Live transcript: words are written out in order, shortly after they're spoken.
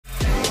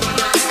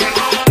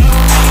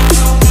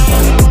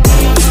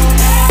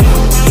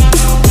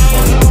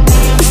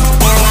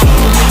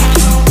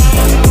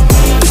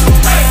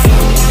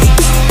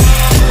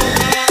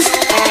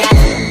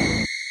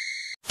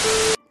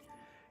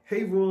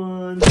Hey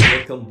everyone!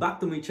 Welcome back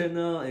to my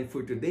channel, and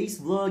for today's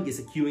vlog is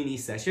a Q&A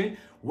session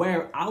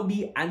where I'll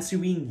be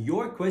answering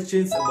your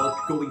questions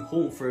about going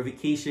home for a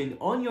vacation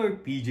on your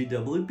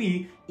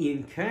PGWP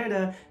in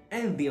Canada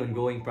and the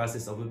ongoing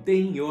process of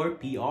obtaining your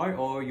PR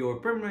or your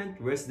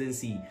Permanent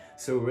Residency.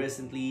 So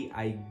recently,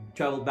 I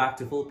traveled back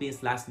to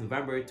Philippines last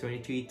November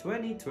 23,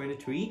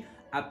 2023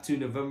 up to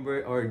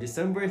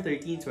December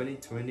 13,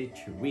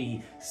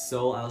 2023.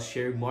 So I'll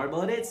share more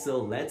about it,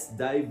 so let's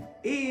dive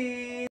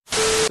in!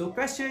 So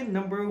question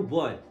number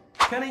 1.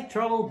 Can I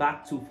travel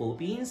back to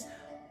Philippines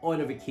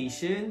on a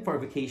vacation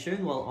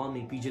while on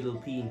my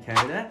PGWP in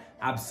Canada?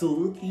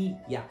 Absolutely,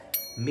 yeah.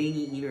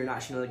 Many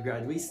international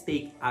graduates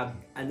take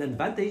an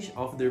advantage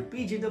of their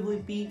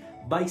PGWP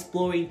by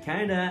exploring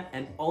Canada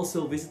and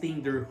also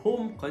visiting their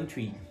home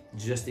country.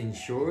 Just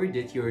ensure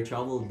that your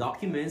travel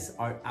documents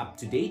are up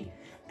to date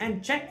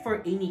and check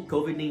for any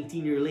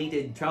COVID-19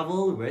 related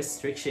travel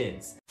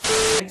restrictions.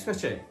 Next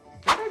question.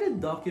 What are the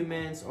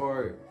documents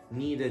or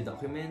needed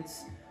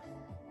documents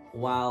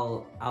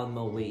while I'm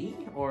away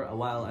or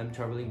while I'm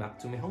traveling back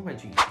to my home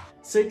country?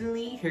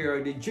 Certainly, here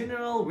are the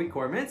general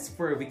requirements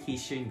for a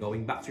vacation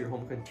going back to your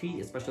home country,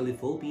 especially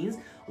Philippines,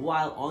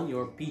 while on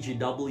your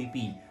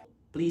PGWP.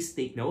 Please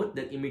take note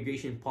that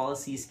immigration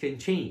policies can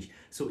change,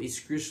 so it's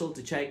crucial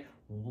to check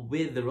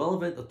with the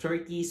relevant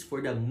authorities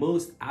for the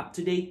most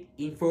up-to-date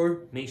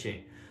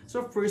information.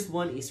 So first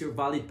one is your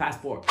valid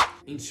passport.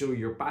 Ensure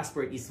your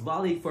passport is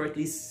valid for at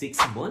least 6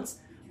 months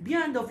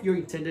beyond of your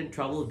intended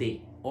travel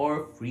date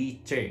or free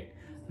return.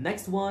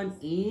 Next one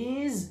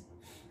is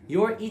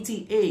your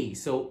ETA.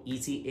 So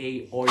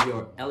ETA or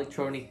your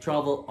Electronic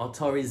Travel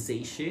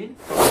Authorization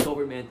from the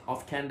Government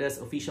of Canada's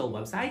official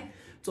website.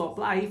 To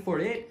apply for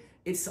it,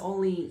 it's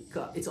only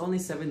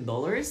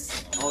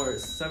 $7 or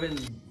 7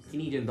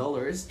 Canadian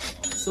dollars.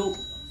 So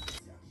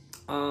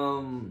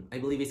I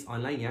believe it's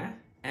online, yeah.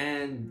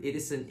 And it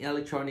is an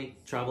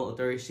electronic travel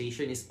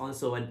authorization is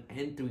also an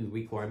entry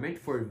requirement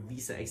for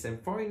visa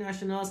exempt foreign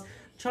nationals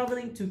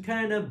traveling to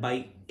Canada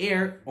by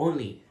air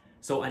only.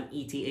 So an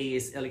ETA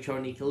is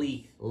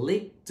electronically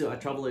linked to a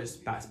traveler's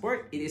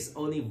passport. It is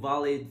only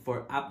valid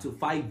for up to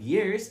 5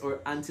 years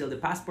or until the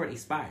passport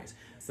expires.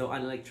 So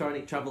an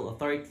electronic travel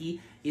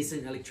authority is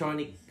an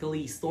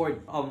electronically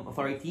stored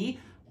authority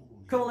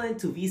equivalent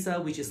to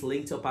visa, which is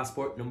linked to a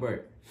passport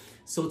number.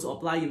 So to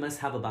apply, you must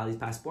have a valid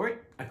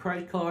passport, a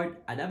credit card,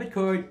 a debit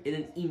card, and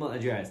an email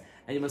address.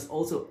 And you must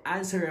also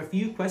answer a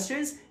few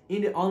questions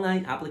in the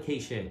online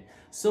application.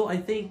 So I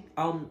think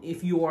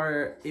if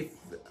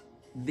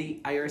the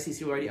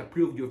IRCC already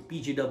approved your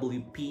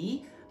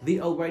PGWP, they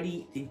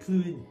already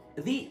include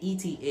the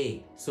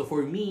ETA. So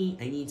for me,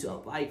 I need to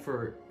apply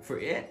for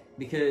it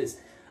because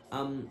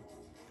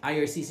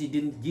IRCC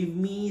didn't give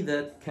me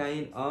that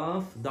kind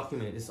of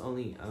document. It's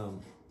only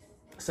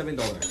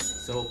 $7.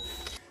 So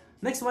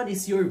next one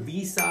is your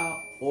visa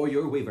or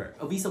your waiver,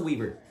 a visa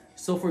waiver.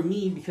 So for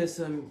me, because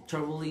I'm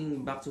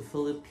traveling back to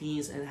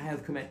Philippines and I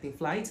have connecting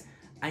flights,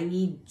 I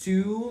need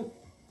to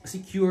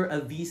secure a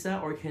visa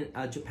or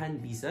a Japan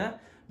visa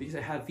because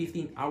I have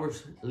 15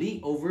 hours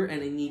layover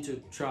and I need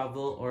to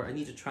travel or I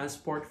need to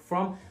transport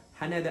from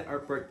Haneda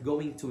Airport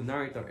going to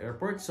Narita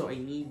Airport. So I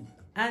need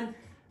an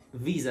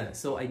visa.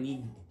 So I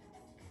need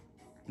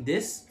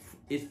this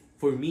if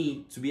for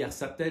me to be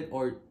accepted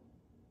or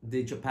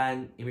the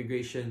Japan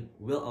immigration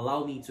will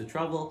allow me to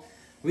travel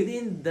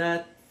within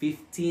that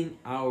 15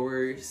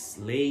 hours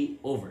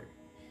layover.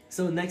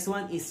 So next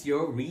one is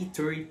your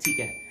return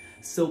ticket.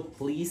 So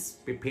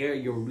please prepare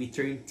your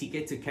return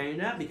ticket to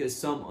Canada because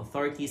some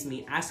authorities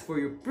may ask for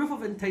your proof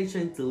of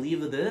intention to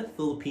leave the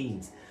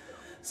Philippines.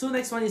 So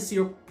next one is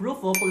your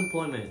proof of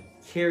employment.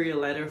 Carry a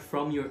letter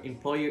from your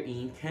employer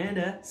in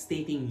Canada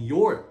stating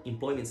your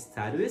employment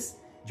status,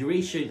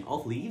 duration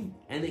of leave,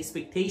 and the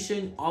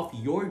expectation of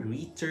your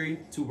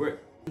return to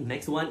work.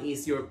 Next one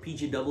is your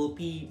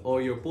PGWP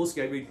or your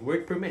postgraduate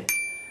work permit.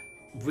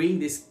 Bring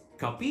this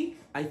copy.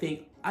 I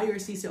think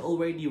IRCC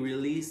already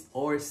released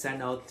or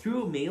sent out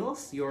through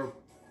mails your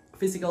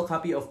physical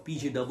copy of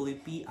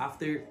PGWP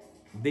after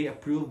they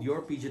approved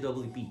your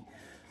PGWP.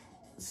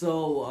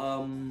 So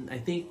I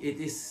think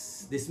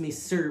this may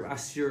serve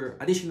as your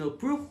additional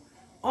proof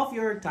of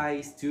your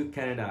ties to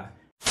Canada.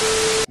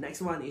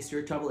 Next one is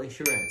your travel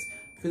insurance.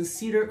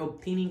 Consider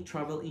obtaining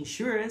travel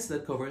insurance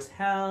that covers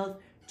health,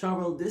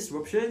 travel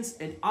disruptions,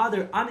 and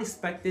other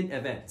unexpected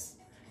events.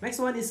 Next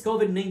one is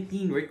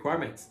COVID-19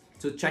 requirements.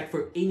 So check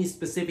for any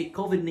specific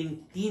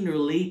COVID-19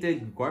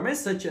 related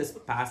requirements such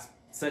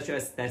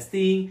as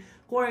testing,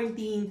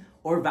 quarantine,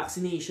 or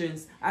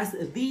vaccinations, as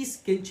these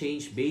can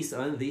change based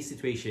on the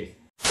situation.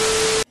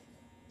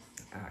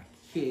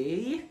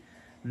 Okay.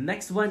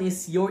 Next one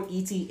is your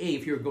ETA.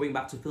 If you're going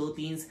back to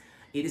Philippines,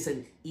 it is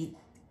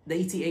the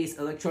ETA is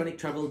Electronic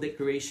Travel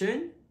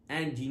Declaration,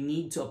 and you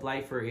need to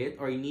apply for it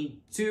or you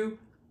need to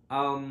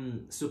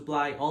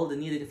supply all the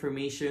needed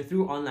information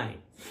through online.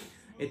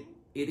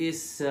 It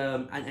is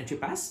an entry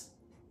pass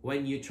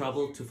when you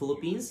travel to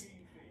Philippines.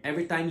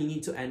 Every time you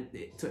need to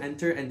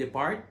enter and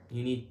depart,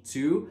 you need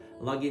to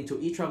log into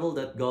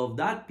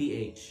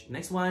etravel.gov.ph.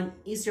 Next one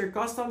is your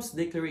customs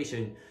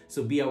declaration.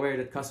 So be aware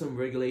that custom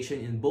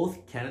regulation in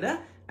both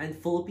Canada and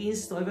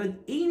Philippines to avoid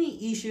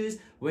any issues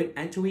when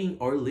entering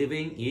or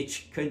leaving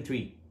each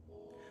country.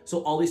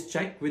 So always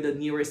check with the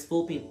nearest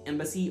Philippine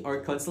embassy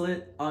or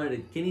consulate or the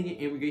Canadian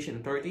immigration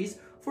authorities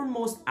for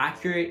most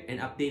accurate and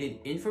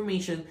updated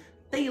information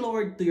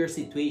tailored to your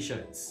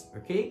situations.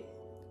 Okay?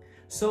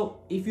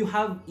 So if you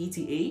have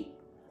ETA,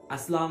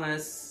 as long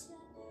as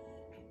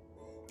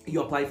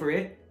you apply for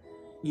it,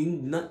 you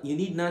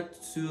need not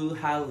to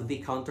have the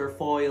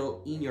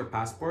counterfoil in your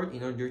passport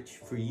in order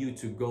for you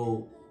to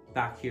go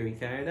back here in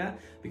Canada,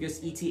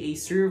 because ETA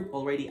serve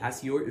already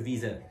as your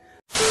visa.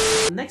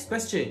 Next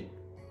question.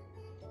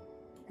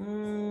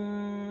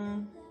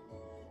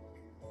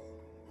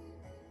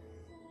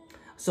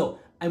 So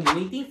I'm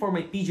waiting for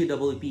my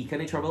PGWP.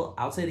 Can I travel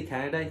outside of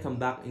Canada and come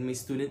back in my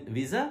student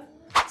visa?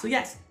 So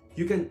yes,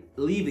 you can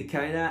leave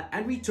Canada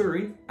and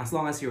return as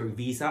long as your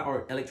visa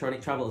or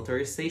electronic travel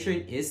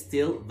authorization is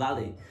still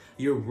valid.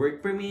 Your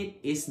work permit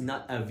is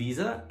not a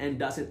visa and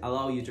doesn't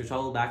allow you to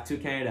travel back to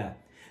Canada.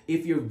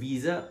 If your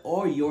visa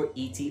or your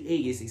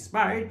ETA is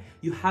expired,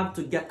 you have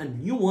to get a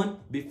new one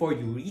before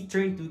you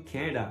return to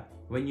Canada.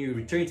 When you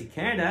return to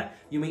Canada,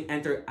 you may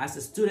enter as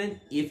a student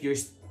if your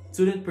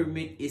student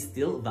permit is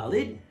still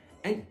valid,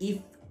 and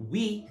if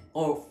the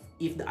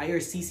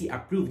IRCC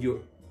approved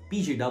your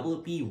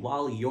PGWP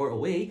while you're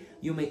away,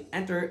 you may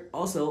enter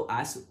also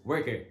as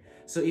worker.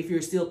 So if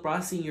you're still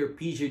processing your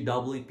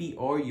PGWP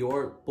or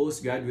your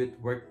postgraduate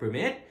work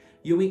permit,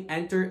 you may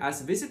enter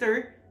as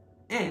visitor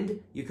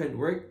and you can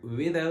work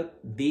without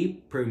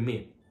the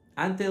permit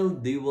until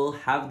they will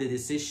have the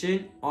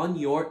decision on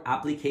your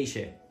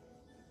application.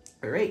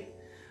 Alright,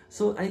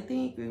 so I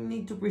think we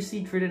need to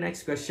proceed for the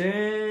next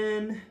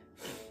question.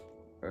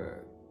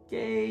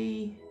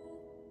 Okay.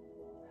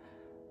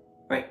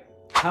 Right.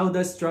 How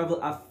does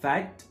travel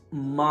affect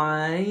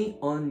my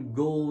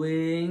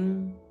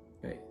ongoing...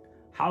 Okay.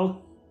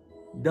 How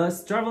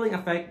does traveling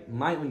affect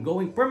my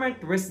ongoing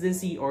permanent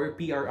residency or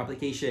PR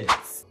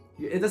applications?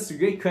 That's a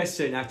great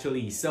question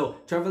actually. So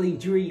traveling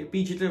during your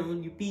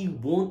PGWP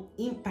won't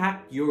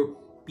impact your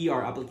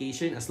PR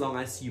application as long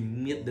as you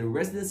meet the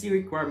residency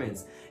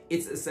requirements.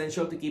 It's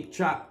essential to keep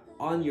track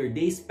on your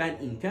days spent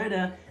in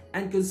Canada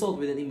and consult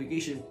with an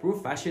immigration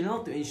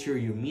professional to ensure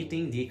you're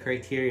meeting the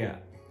criteria.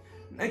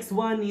 Next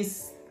one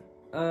is,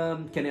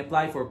 can I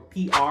apply for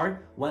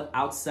PR while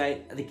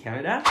outside the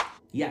Canada?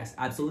 Yes,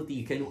 absolutely.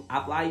 You can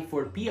apply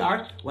for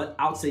PR while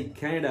outside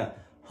Canada.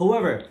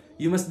 However,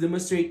 you must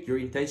demonstrate your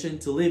intention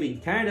to live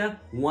in Canada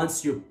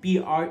once your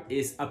PR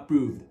is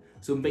approved.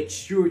 So make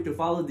sure to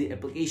follow the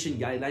application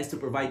guidelines to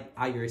provide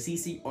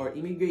IRCC or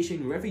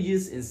Immigration,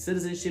 Refugees and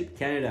Citizenship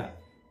Canada.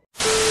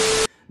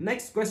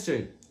 Next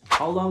question.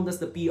 How long does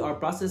the PR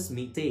process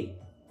may take?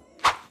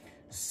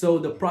 So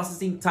the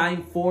processing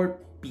time for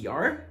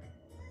PR?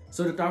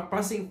 So the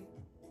processing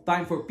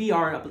time for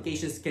PR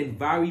applications can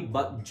vary,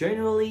 but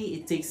generally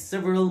it takes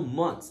several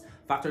months.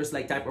 Factors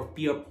like type of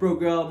PR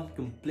program,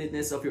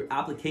 completeness of your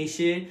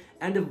application,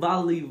 and the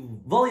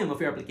volume of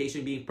your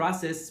application being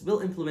processed will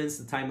influence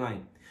the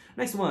timeline.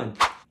 Next one,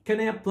 can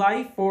I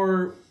apply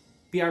for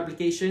PR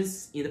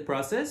applications in the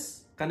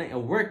process? Can I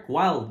work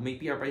while my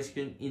PR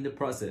application in the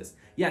process?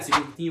 Yes, you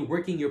can continue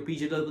working your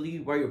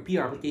PGWP while your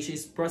PR application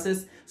is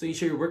processed, so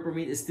ensure your work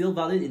permit is still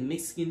valid in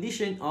mixed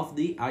condition of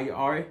the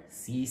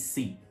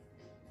IRCC.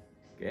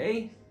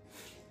 Okay?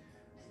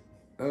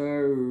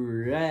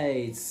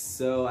 Alright,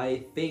 so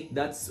I think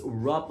that's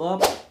wrap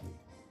up.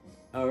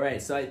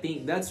 Alright, so I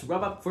think that's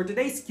wrap up for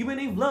today's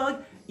Q&A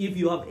vlog. If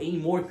you have any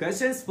more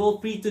questions, feel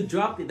free to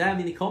drop them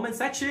in the comment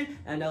section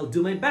and I'll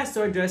do my best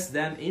to address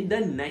them in the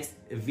next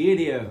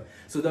video.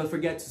 So don't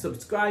forget to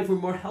subscribe for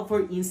more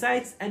helpful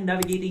insights and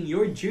navigating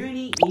your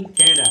journey in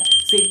Canada.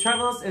 Safe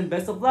travels and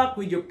best of luck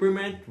with your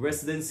permanent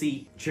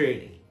residency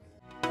journey.